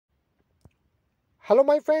Hello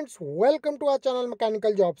my friends, welcome to our channel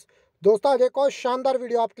mechanical jobs. दोस्तों, आज एक और शानदार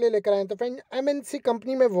वीडियो आपके लिए लेकर आए हैं। तो फ्रेंड, एमएनसी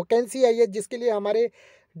कंपनी में वैकेंसी आई है जिसके लिए हमारे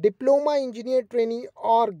डिप्लोमा इंजीनियर ट्रेनी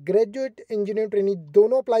और ग्रेजुएट इंजीनियर ट्रेनी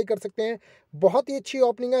दोनों अप्लाई कर सकते हैं। बहुत ही अच्छी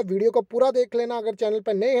ओपनिंग है। वीडियो को पूरा देख लेना। अगर चैनल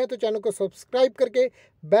पर नए हैं तो चैनल को सब्सक्राइब करके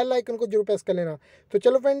बेल आइकन को जरूर प्रेस कर लेना। तो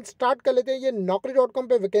चलो फ्रेंड, स्टार्ट कर लेते हैं। ये naukri.com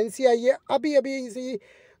पे वैकेंसी आई है। अभी अभी इसी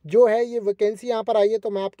जो है ये वैकेंसी यहाँ पर आई है, तो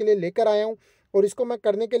मैं आपके लिए लेकर आया हूँ। और इसको मैं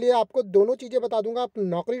करने के लिए आपको दोनों चीज़ें बता दूंगा। आप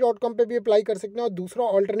naukri.com पे भी अप्लाई कर सकते हैं और दूसरा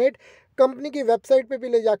ऑल्टरनेट कंपनी की वेबसाइट पे भी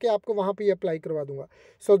ले जाके आपको वहाँ पे अप्लाई करवा दूंगा।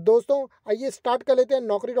 सो दोस्तों, आइए स्टार्ट कर लेते हैं।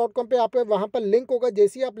 naukri.com पे आप वहाँ पर लिंक होगा।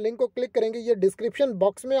 जैसे ही आप लिंक को क्लिक करेंगे, ये डिस्क्रिप्शन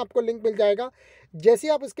बॉक्स में आपको लिंक मिल जाएगा। जैसे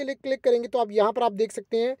ही आप इसके लिए क्लिक करेंगे तो आप यहाँ पर आप देख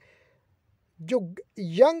सकते हैं जो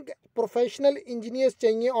यंग प्रोफेशनल इंजीनियर्स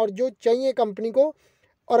चाहिए और जो चाहिए कंपनी को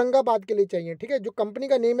औरंगाबाद के लिए चाहिए। ठीक है, जो कंपनी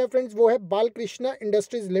का नेम है फ्रेंड्स वो है बालकृष्णा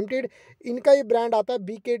इंडस्ट्रीज लिमिटेड। इनका ये ब्रांड आता है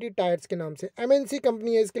बीकेटी टायर्स के नाम से। एमएनसी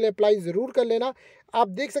कंपनी है, इसके लिए अप्लाई ज़रूर कर लेना। आप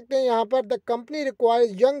देख सकते हैं यहाँ पर the company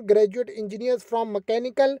requires young graduate engineers from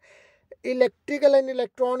mechanical, electrical and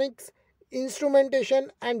electronics, instrumentation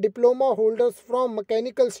and diploma holders from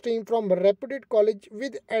mechanical stream from reputed college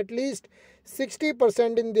with at least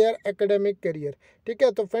 60% in their academic career। ठीक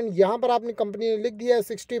है, तो फ्रेंड यहाँ पर आपने कंपनी ने लिख दिया है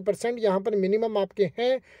 60% यहाँ पर मिनिमम आपके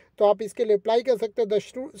हैं, तो आप इसके लिए अप्लाई कर सकते हो। The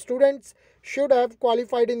students should have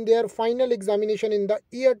qualified in their final examination in the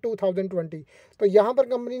year 2020। तो यहाँ पर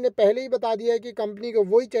कंपनी ने पहले ही बता दिया है कि कंपनी को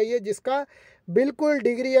वही चाहिए जिसका बिल्कुल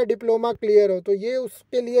डिग्री या डिप्लोमा क्लियर हो। तो ये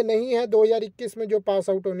उसके लिए नहीं है 2021 में जो पास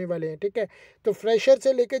आउट होने वाले हैं। ठीक है, तो फ्रेशर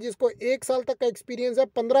से लेकर जिसको 1 साल तक का एक्सपीरियंस है,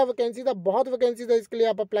 15 वैकेंसी था, बहुत वैकेंसी था, इसके लिए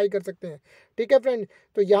आप अप्लाई कर सकते हैं। ठीक है फ्रेंड,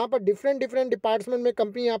 तो यहाँ पर डिफरेंट डिपार्टमेंट में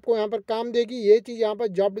कंपनी आपको यहाँ पर काम देगी। ये चीज़ यहाँ पर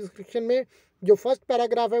जॉब डिस्क्रिप्शन में जो फर्स्ट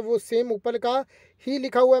पैराग्राफ है वो सेम ऊपर का ही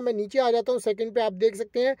लिखा हुआ है। मैं नीचे आ जाता हूँ, सेकंड पे आप देख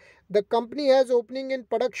सकते हैं the company has opening in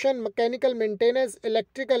production, mechanical maintenance,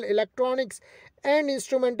 electrical, electronics and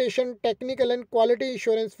instrumentation, technical and quality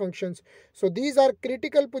assurance functions. So these are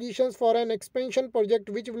critical positions for an expansion project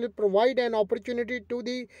which will provide an opportunity to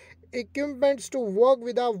the equipments to work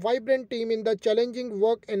with a vibrant team in the challenging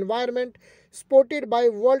work environment supported by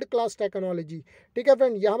world class technology। ठीक है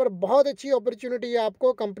friend, यहाँ पर बहुत अच्छी opportunity है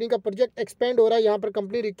आपको। Company का project expand हो रहा है, यहाँ पर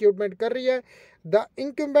कंपनी रिक्रूटमेंट कर रही है। The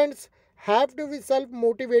incumbents have to be self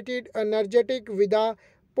motivated, energetic, with a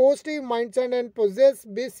positive mindset and possess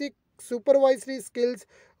basic supervisory skills,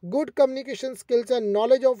 good communication skills and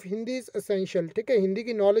knowledge of Hindi is essential. ठीक है, हिंदी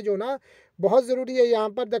की नॉलेज होना बहुत ज़रूरी है यहाँ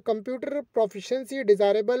पर। The computer proficiency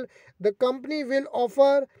desirable. The company will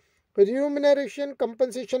offer remuneration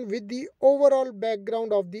compensation with the overall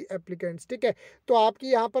background of the applicants. ठीक है, तो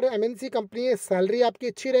आपकी यहाँ पर एमएनसी कंपनी है, सैलरी आपकी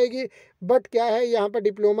अच्छी रहेगी, बट क्या है यहाँ पर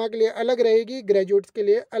डिप्लोमा के लिए अलग रहेगी, ग्रेजुएट्स के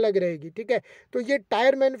लिए अलग रहेगी। ठीक है, तो ये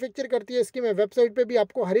टायर मैन्युफैक्चर करती है। इसकी मैं वेबसाइट पे भी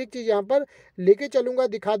आपको हर एक चीज़ यहाँ पर लेके चलूँगा,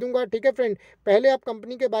 दिखा दूंगा। ठीक है फ्रेंड, पहले आप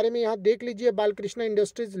कंपनी के बारे में यहाँ देख लीजिए। Balkrishna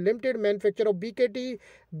industries limited, manufacture of BKT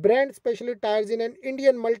brand specially tyres in an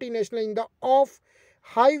Indian multinational in the of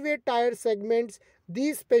highway tire segments.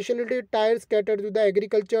 These specialty tires cater to the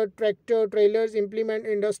agriculture, tractor, trailers, implement,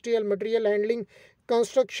 industrial material handling,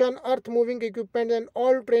 construction, earth moving equipment and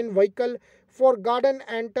all terrain vehicle for garden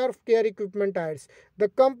and turf care equipment tires. The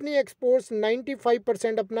company exports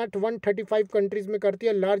 95% अपना 135 countries में करती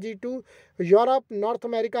है, largely to Europe, north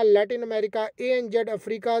America, Latin America, ANZ,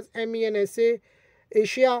 Africa, MENSA,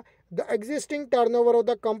 Asia. The existing turnover of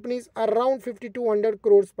the companies around 5200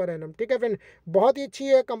 crore per annum. ठीक है friend, बहुत ही अच्छी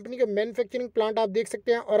है company के। मैन्युफैक्चरिंग प्लांट आप देख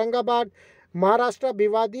सकते हैं औरंगाबाद, महाराष्ट्र,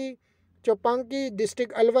 भिवादी, चौपांकी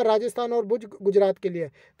डिस्ट्रिक्ट, अलवर राजस्थान और भुज गुजरात के लिए।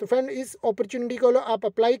 तो फ्रेंड, इस अपॉर्चुनिटी को आप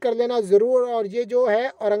अप्लाई कर लेना ज़रूर। और ये जो है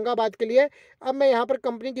औरंगाबाद के लिए। अब मैं यहाँ पर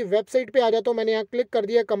कंपनी की वेबसाइट पे आ जाता हूँ। मैंने यहाँ क्लिक कर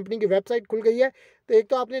दिया, कंपनी की वेबसाइट खुल गई है। तो एक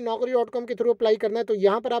तो आपने naukri.com के थ्रू अप्लाई करना है, तो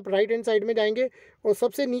यहाँ पर आप राइट हैंड साइड में जाएंगे और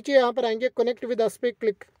सबसे नीचे यहाँ पर आएंगे, कनेक्ट विद अस पे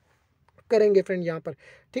क्लिक करेंगे फ्रेंड यहाँ पर।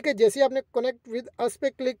 ठीक है, जैसे आपने कनेक्ट विद अस पे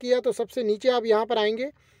क्लिक किया तो सबसे नीचे आप यहाँ पर आएंगे।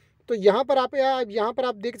 तो यहाँ पर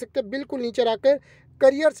आप देख सकते हैं बिल्कुल नीचे आकर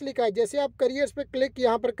करियर्स लिखा है। जैसे आप करियर्स पे क्लिक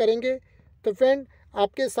यहाँ पर करेंगे तो फ्रेंड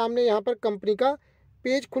आपके सामने यहाँ पर कंपनी का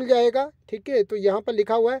पेज खुल जाएगा। ठीक है, तो यहाँ पर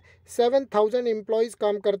लिखा हुआ है 7000 एम्प्लॉयज़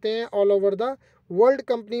काम करते हैं all over the world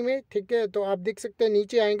company में। ठीक है, तो आप देख सकते हैं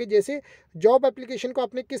नीचे आएंगे। जैसे जॉब एप्लीकेशन को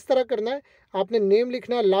आपने किस तरह करना है, आपने नेम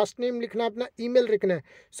लिखना है, लास्ट नेम लिखना है, अपना ईमेल लिखना है।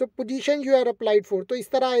 सो position you are applied for, तो इस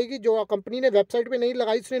तरह आएगी। जो कंपनी ने वेबसाइट पे नहीं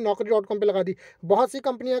लगाई, उसने naukri.com पे लगा दी। बहुत सी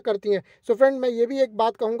कंपनियां करती हैं। सो फ्रेंड, मैं ये भी एक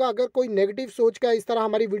बात कहूँगा, अगर कोई नेगेटिव सोच का इस तरह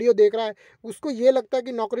हमारी वीडियो देख रहा है, उसको ये लगता है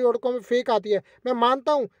कि naukri.com में फेक आती है, मैं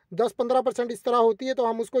मानता हूँ 10-15% इस तरह होती है, तो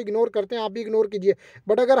हम उसको इग्नोर करते हैं। आप भी इग्नोर कीजिए।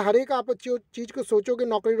 बट अगर हर एक आप अच्छी चीज़ को सोचोगे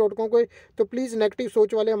naukri.com को, तो प्लीज़ नेगेटिव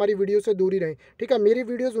सोच वाले हमारी वीडियो से दूर ही रहें। ठीक है, मेरी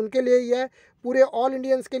वीडियोज़ उनके लिए ही है, पूरे ऑल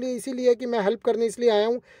इंडियंस के लिए इसीलिए कि मैं हेल्प करने इसलिए आया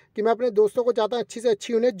हूँ कि मैं अपने दोस्तों को चाहता हूँ अच्छी से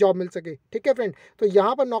अच्छी उन्हें जॉब मिल सके। ठीक है फ्रेंड, तो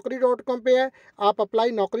यहाँ पर naukri.com पे है, आप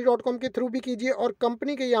अप्लाई naukri.com के थ्रू भी कीजिए और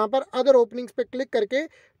कंपनी के यहाँ पर अदर ओपनिंग्स पे क्लिक करके,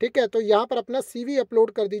 ठीक है, तो यहाँ पर अपना CV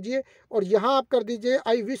अपलोड कर दीजिए और यहाँ आप कर दीजिए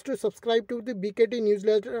I wish to subscribe to the BKT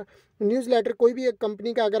newsletter. कोई भी एक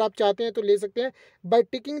कंपनी का अगर आप चाहते हैं तो ले सकते हैं बाय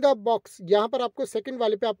टिकिंग द बॉक्स। यहाँ पर आपको सेकंड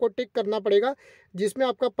वाले पे आपको टिक करना पड़ेगा, जिसमें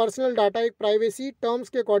आपका पर्सनल डाटा एक प्राइवेसी टर्म्स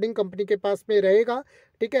के अकॉर्डिंग कंपनी के पास में रहेगा।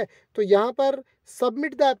 ठीक है, तो यहाँ पर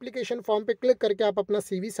सबमिट द एप्लीकेशन फॉर्म पे क्लिक करके आप अपना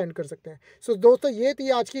CV सेंड कर सकते हैं। सो दोस्तों, ये थी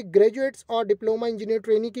आज की ग्रेजुएट्स और डिप्लोमा इंजीनियर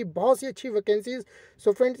ट्रेनी की बहुत सी अच्छी वैकेंसीज।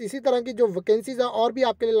 सो फ्रेंड्स, इसी तरह की जो वैकेंसीज है और भी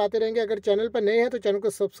आपके लिए लाते रहेंगे। अगर चैनल पर नए हैं तो चैनल को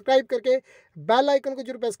सब्सक्राइब करके बेल आइकन को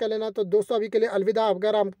जरूर प्रेस कर लेना। तो दोस्तों, अभी के लिए अलविदा।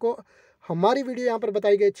 अगर आपको हमारी वीडियो यहाँ पर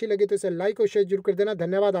बताई गई अच्छी लगी तो इसे लाइक और शेयर जरूर कर देना।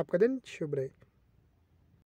 धन्यवाद, आपका दिन शुभ रहे।